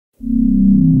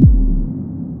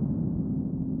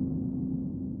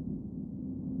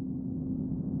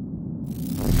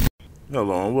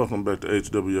Hello and welcome back to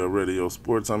HWL Radio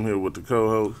Sports. I'm here with the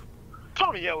co-host.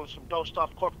 Tony Evans from Don't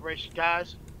Stop Corporation,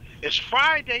 guys. It's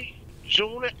Friday,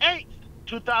 June the 8th,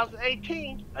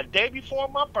 2018, a day before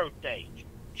my birthday.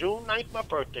 June 9th, my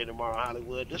birthday tomorrow,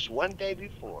 Hollywood. Just one day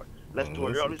before. Let's do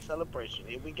an early celebration.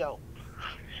 Here we go.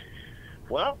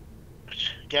 Well,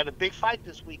 got a big fight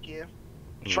this weekend.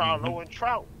 Charlo and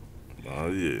Trout. Oh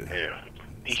yeah.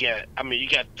 You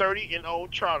got 30-0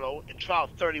 Charlo and Trout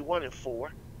 31-4.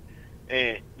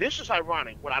 And this is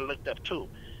ironic what I looked up too.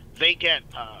 They got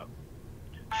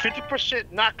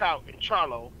 50% knockout in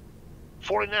Charlo,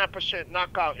 49%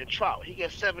 knockout in Trout. He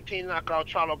got 17 knockout,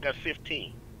 Charlo got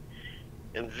 15.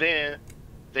 And then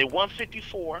they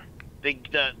 154.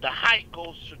 The height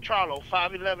goes to Charlo,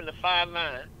 5'11 to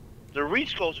 5'9. The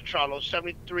reach goes to Charlo,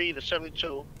 73 to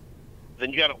 72.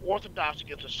 Then you got an orthodox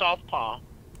against a southpaw.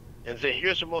 And then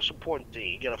here's the most important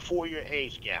thing. You got a 4-year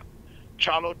age gap.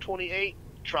 Charlo 28,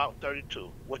 Trout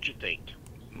 32. What you think?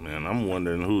 Man, I'm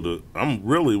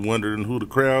really wondering who the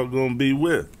crowd gonna be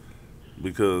with,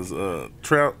 because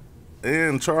Trout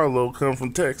and Charlo come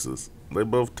from Texas. They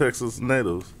both Texas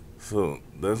natives, so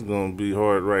that's gonna be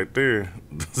hard right there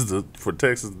for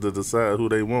Texas to decide who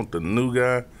they want, the new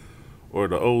guy or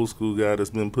the old school guy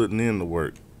that's been putting in the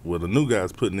work. Well, the new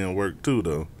guy's putting in work too,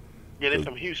 though. Yeah, they're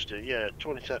from Houston. Yeah,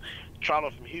 27.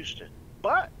 Charlo from Houston,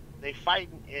 but they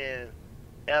fighting in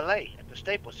L.A. at the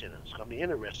Staples Center. It's gonna be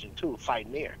interesting too,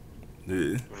 fighting there.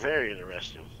 Yeah. Very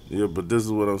interesting. Yeah, but this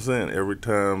is what I'm saying. Every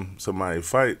time somebody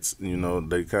fights,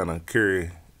 they kind of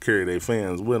carry their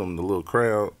fans with them, the little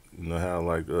crowd. You know how,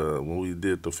 like, when we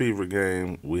did the Fever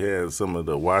game, we had some of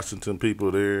the Washington people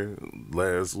there.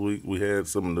 Last week, we had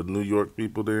some of the New York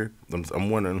people there. I'm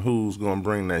wondering who's going to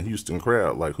bring that Houston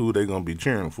crowd. Like, who they going to be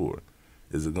cheering for?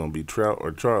 Is it going to be Trout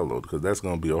or Charlo? Because that's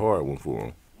going to be a hard one for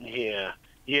them.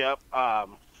 Yeah,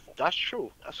 that's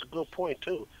true. That's a good point,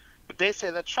 too. But they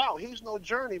say that Trout, he's no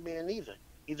journeyman either.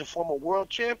 He's a former world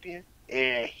champion,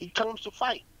 and he comes to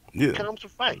fight. Yeah, he comes to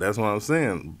fight. That's what I'm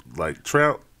saying. Like,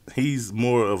 Trout, he's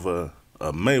more of a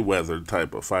Mayweather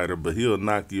type of fighter, but he'll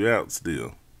knock you out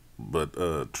still. But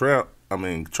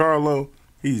Charlo,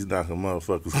 he's knocking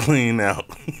motherfuckers clean out.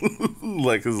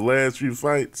 Like his last few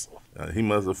fights, he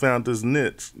must have found his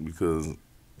niche, because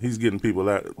he's getting people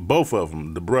out. Both of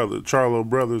them, the Charlo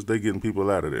brothers, they getting people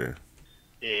out of there.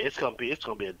 Yeah, it's gonna be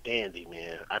a dandy,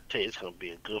 man. I tell you, it's gonna be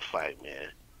a good fight, man.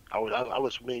 I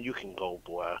was, man, you can go,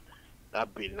 boy.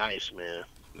 That'd be nice, man.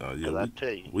 Yeah, I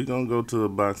tell you, we gonna go to the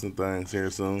boxing things here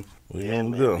soon. We gonna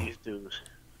man, go.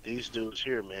 These dudes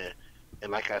here, man.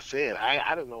 And like I said,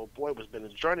 I don't know, boy was been a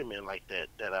journeyman like that.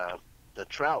 The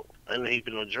Trout. I know he's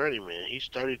been a journeyman. He's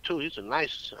 32. He's a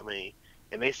nice.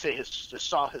 And they say his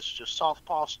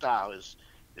southpaw style is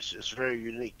very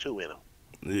unique too in him.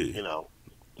 Yeah.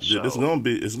 Yeah, it's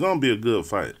gonna be a good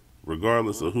fight,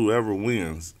 regardless of whoever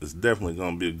wins. It's definitely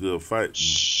gonna be a good fight.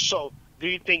 So, do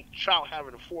you think Trout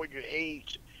having a 4-year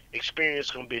age experience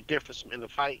gonna be a difference in the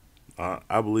fight?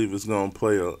 I believe it's gonna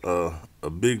play a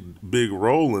big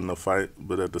role in the fight,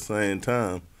 but at the same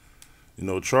time,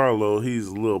 Charlo, he's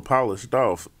a little polished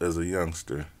off as a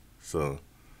youngster, so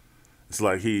it's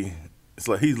like he's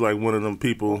like one of them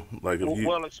people, like if you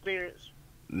well experienced.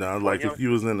 No, like if you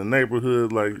was in the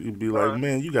neighborhood, like you'd be like,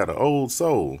 man, you got an old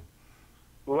soul.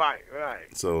 Right.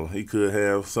 So he could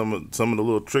have some of the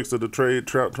little tricks of the trade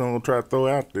Trout gonna try to throw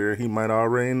out there. He might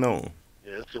already know.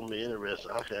 Yeah, it's gonna be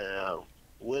interesting. Okay,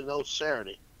 we'll know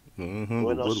Saturday. Mm-hmm.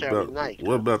 We'll know Saturday night.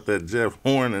 What about that Jeff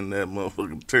Horn and that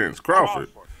motherfucking Terrence Crawford?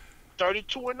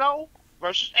 32-0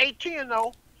 versus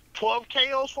 18-0. 12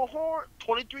 KOs for Horn,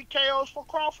 23 KOs for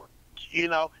Crawford.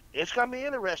 It's gonna be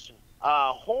interesting.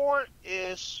 Horn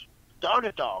is the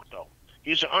underdog, though.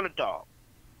 He's an underdog.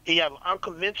 He have an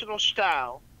unconventional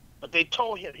style, but they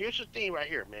told him, here's the thing right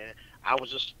here, man. I was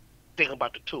just thinking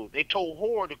about the two. They told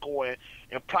Horn to go in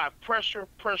and apply pressure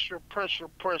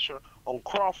on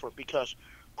Crawford, because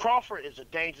Crawford is a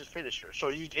dangerous finisher.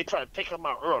 So they try to take him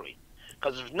out early,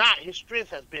 because if not, his strength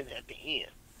has been at the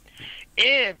end.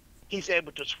 And he's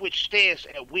able to switch stance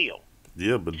at will.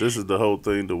 Yeah, but this is the whole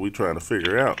thing that we trying to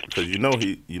figure out, because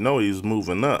he's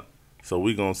moving up, so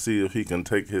we gonna see if he can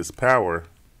take his power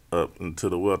up into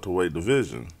the welterweight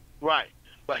division. Right,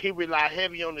 but he rely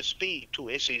heavy on his speed too.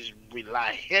 It says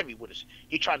rely heavy with his.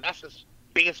 That's his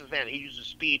biggest advantage. He uses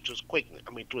speed to his quickness.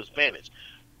 To his advantage.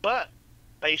 But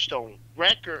based on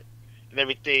record and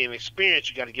everything and experience,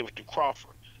 you got to give it to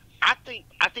Crawford. I think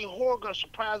Horn gonna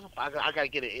surprise him. I got to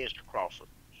get an edge to Crawford.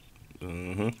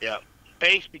 Mm-hmm. Yeah.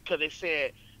 Based because they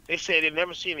said they've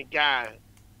never seen a guy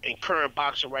in current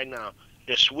boxing right now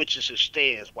that switches his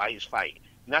stance while he's fighting.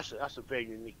 And that's a very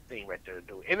unique thing right there to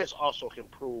do. And it's also can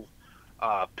prove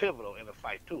pivotal in the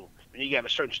fight too. When you got a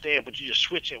certain stand, but you just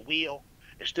switch at will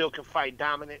and still can fight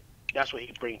dominant. That's what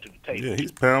he brings to the table. Yeah,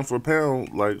 he's pound for pound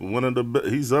like one of the.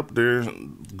 He's up there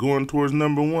going towards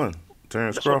 #1.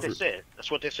 Terrence Crawford. What they said. That's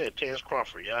what they said. Terrence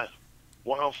Crawford. Yeah,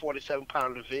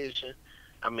 147-pound division.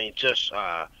 I mean, just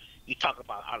you talk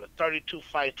about out of 32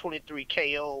 fights, 23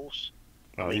 KOs.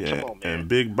 Oh, I mean, yeah, come on, man. and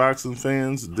big boxing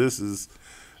fans, this is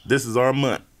our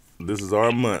month. This is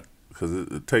our month because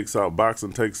it takes off.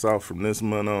 Boxing takes off from this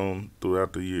month on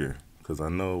throughout the year. Because I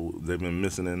know they've been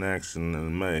missing in action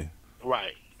in May.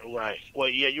 Right. Well,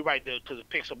 yeah, you're right. Because it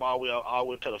picks up all the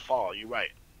way to the fall. You're right.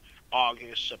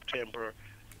 August, September,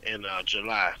 and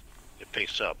July, it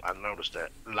picks up. I noticed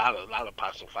that a lot of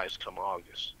boxing fights come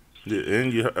August. Yeah,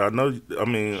 and I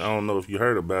don't know if you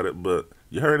heard about it, but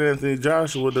you heard Anthony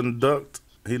Joshua done ducked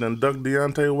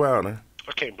Deontay Wilder.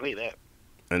 I can't believe that.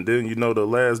 And then the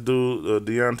last dude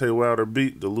Deontay Wilder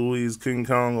beat, the Luis King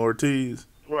Kong Ortiz.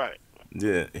 Right.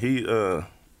 Yeah, he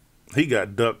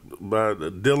got ducked by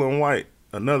Dylan White,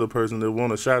 another person that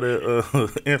won a shot at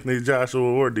Anthony Joshua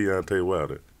or Deontay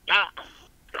Wilder.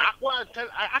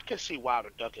 I can see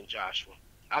Wilder ducking Joshua.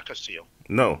 I can see him.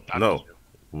 No.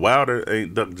 Wilder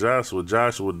ain't ducked Joshua.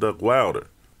 Joshua ducked Wilder.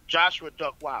 Joshua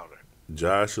ducked Wilder.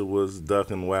 Joshua's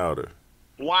ducking Wilder.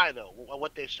 Why though?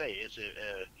 What they say? Is it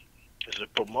a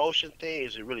promotion thing?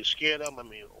 Is it really scared of him? I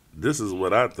mean, this is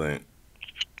what I think.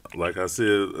 Like I said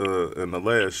in the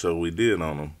last show we did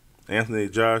on him, Anthony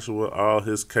Joshua, all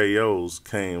his KOs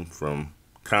came from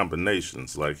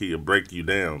combinations. Like he'll break you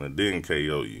down and then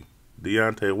KO you.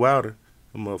 Deontay Wilder,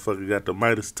 the motherfucker got the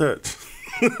Midas touch.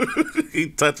 He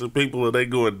touching people and they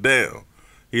going down.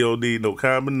 He don't need no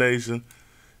combination.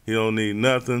 He don't need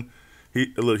nothing. He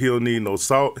don't need no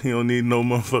salt. He don't need no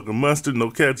motherfucking mustard,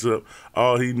 no ketchup.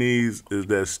 All he needs is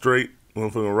that straight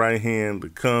motherfucking right hand to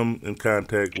come in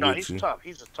contact with you. He's tough.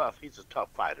 He's a tough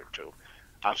fighter too.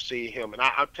 I've seen him, and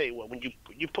I'll tell you what. When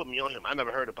you put me on him, I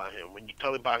never heard about him. When you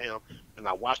tell me about him, and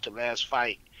I watched the last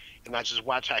fight, and I just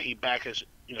watch how he backs his.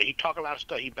 He talk a lot of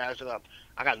stuff. He backs it up.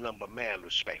 I got nothing but mad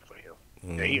respect for him.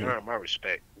 Mm-hmm. And he earned my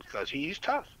respect because he's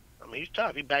tough. I mean, he's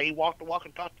tough. He walked the walk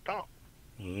and talked the talk.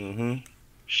 Mm-hmm.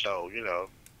 So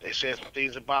they said some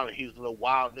things about him. He's a little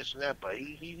wild, this and that, but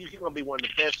he's gonna be one of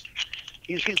the best.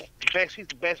 He's the best. He's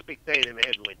the best big thing in the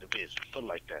heavyweight division, something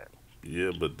like that.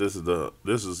 Yeah, but this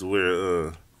is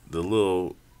where the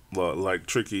little like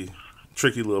tricky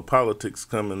little politics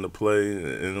come into play,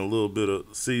 and a little bit of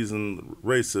seasoned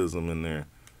racism in there,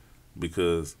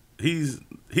 because he's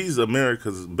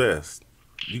America's best.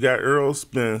 You got Earl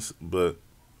Spence, but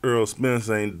Earl Spence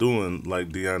ain't doing like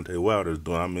Deontay Wilder's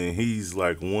doing. I mean, he's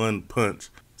like one punch,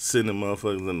 sending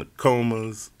motherfuckers in the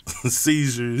comas,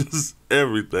 seizures,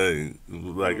 everything.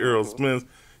 Like Earl Spence,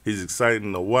 he's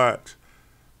exciting to watch,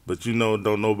 but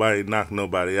don't nobody knock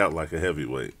nobody out like a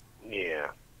heavyweight. Yeah,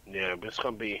 but it's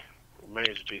gonna be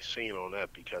remains to be seen on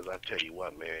that, because I tell you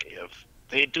what, man, if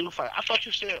they do fight, I thought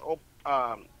you said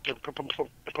the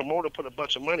promoter put a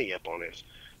bunch of money up on this.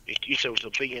 You said it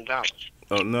was $1 billion.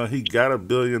 Oh no, he got $1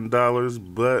 billion,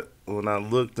 but when I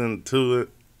looked into it,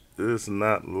 it's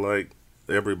not like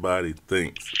everybody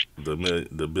thinks the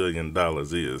 $1 billion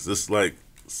is. It's like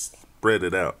spread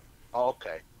it out.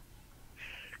 Okay.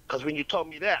 Because when you told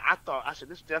me that, I said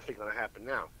this is definitely gonna happen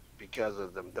now because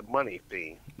of the money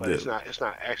thing. But yeah. It's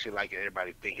not actually like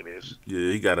everybody think it is.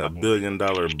 Yeah, he got a $1 billion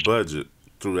budget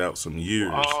throughout some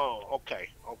years. Oh, okay.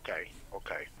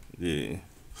 Yeah.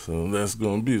 So that's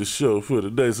going to be the show for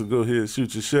today. So go ahead and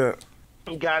shoot your shot.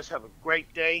 You guys have a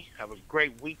great day. Have a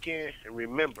great weekend. And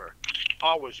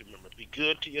always remember, be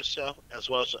good to yourself as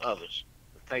well as to others.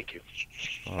 Thank you.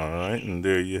 All right. And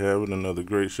there you have it. Another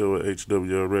great show at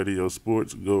HWL Radio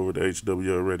Sports. Go over to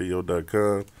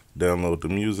HWLRadio.com. Download the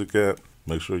music app.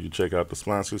 Make sure you check out the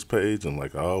sponsors page. And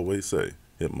like I always say,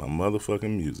 hit my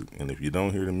motherfucking music. And if you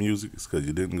don't hear the music, it's because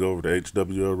you didn't go over to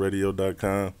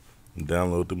HWLRadio.com and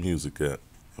download the music app.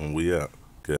 And we out.